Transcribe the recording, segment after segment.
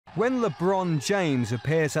When Lebron James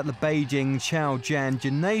appears at the Beijing Chaojian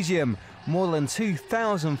Gymnasium, more than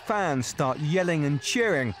 2,000 fans start yelling and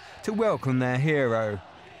cheering to welcome their hero.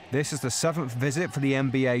 This is the 7th visit for the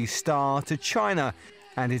NBA star to China,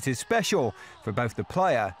 and it is special for both the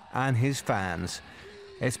player and his fans.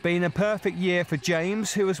 It's been a perfect year for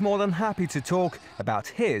James, who is more than happy to talk about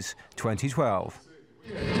his 2012.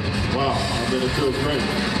 Wow, I mean, it feels great.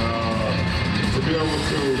 To be able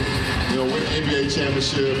to, win the NBA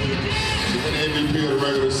championship, to win MVP of the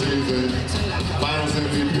regular season, Finals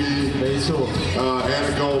MVP,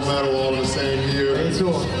 and a gold medal all in the same year. It's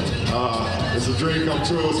a dream come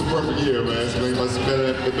true. It's a perfect year, man.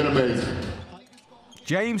 It's been amazing.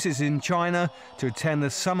 James is in China to attend the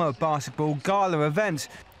Summer Basketball Gala event,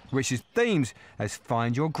 which is themed as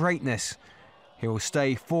Find Your Greatness. He will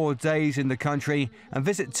stay 4 days in the country and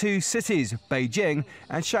visit 2 cities, Beijing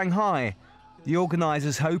and Shanghai. The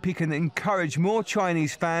organisers hope he can encourage more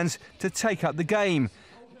Chinese fans to take up the game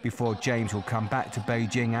before James will come back to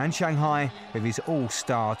Beijing and Shanghai with his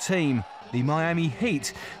all-star team. The Miami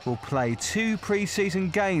Heat will play 2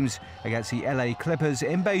 pre-season games against the LA Clippers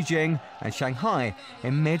in Beijing and Shanghai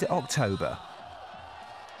in mid-October.